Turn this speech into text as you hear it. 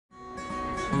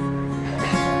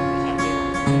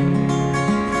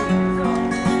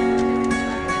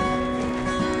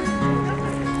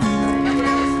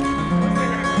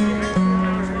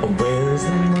Where is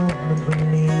the moment we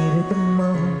need it the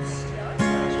most?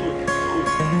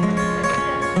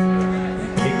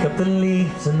 Pick up the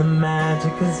leaves and the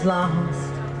magic is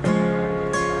lost.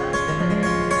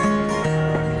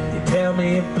 You tell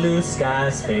me if blue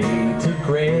skies fade to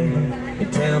gray. You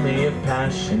tell me if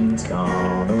passion's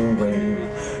gone away.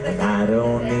 And I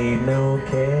don't need no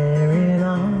carrying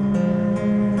on.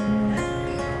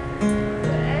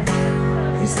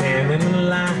 You stand in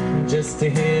line just to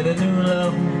hit a new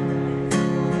low.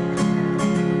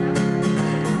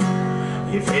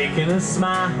 You're faking a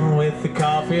smile with the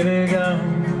coffee to go.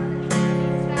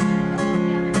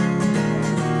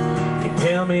 You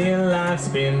tell me your life's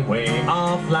been way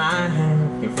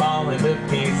offline. You're falling to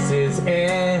pieces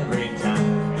every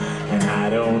time. And I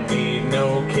don't need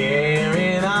no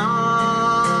carrying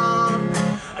on.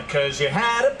 'Cause you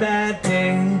had a bad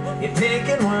day, you're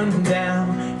taking one down.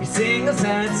 You sing a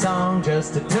sad song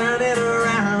just to turn it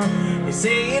around. You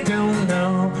say you don't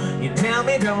know, you tell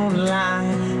me don't lie.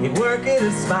 You work at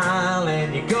a smile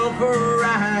and you go for a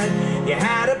ride. You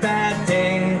had a bad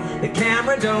day, the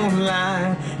camera don't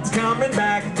lie. It's coming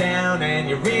back down and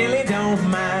you really don't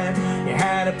mind. You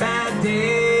had a bad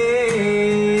day.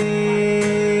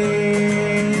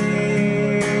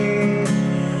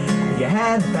 You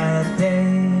had a bad day.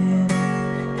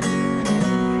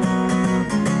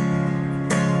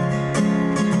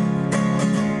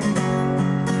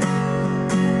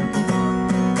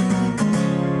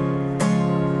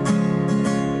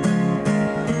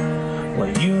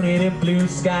 You need a blue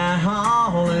sky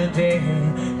holiday.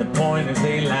 The point is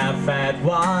they laugh at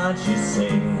what you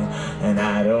say. And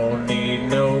I don't need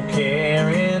no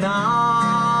carrying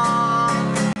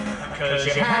on. 'Cause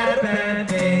you had a bad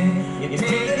day, you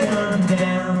take it one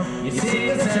down. You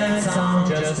sing a sad song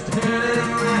just to turn it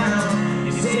around.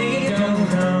 You say you don't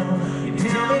know, you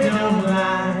tell me don't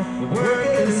lie. You work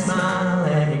at a smile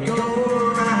and you go for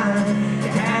a ride. You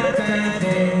had a bad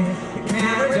day, the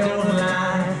camera don't lie.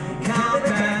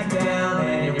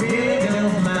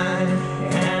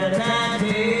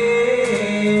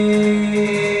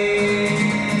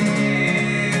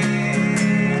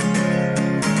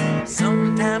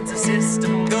 Sometimes the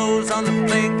system goes on the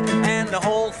blink and the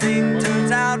whole thing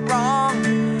turns out wrong.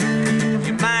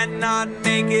 You might not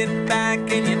make it back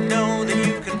and you know that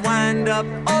you can wind up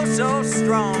oh so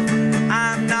strong.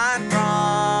 I'm not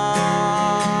wrong.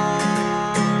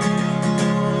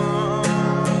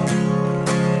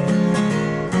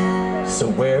 So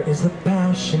where is the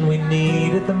passion we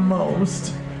needed the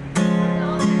most?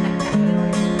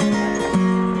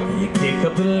 You kick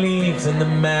up the leaves and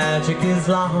the magic is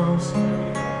lost.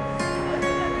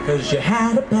 'Cause you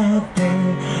had a bad day,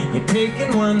 you're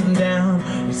taking one down.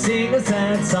 You sing a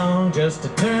sad song just to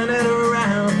turn it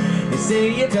around. You say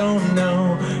you don't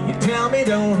know, you tell me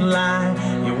don't lie.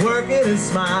 You work at a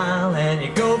smile and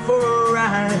you go for a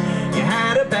ride. You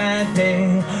had a bad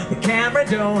day, the camera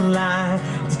don't lie.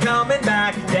 It's coming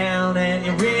back down and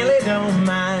you really don't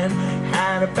mind.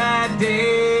 Had a bad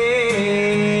day.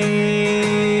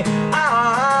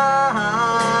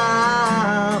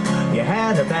 You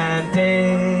had a bad day.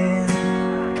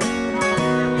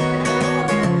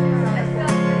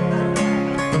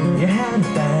 You had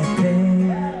a bad day.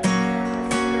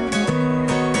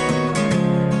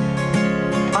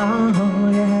 Oh,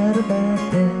 you had a bad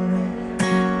day.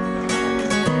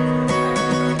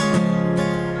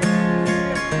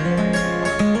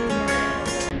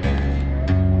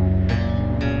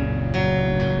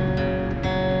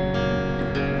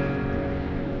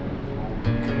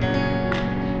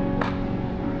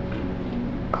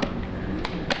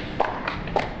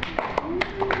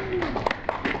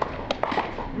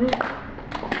 Mm-hmm.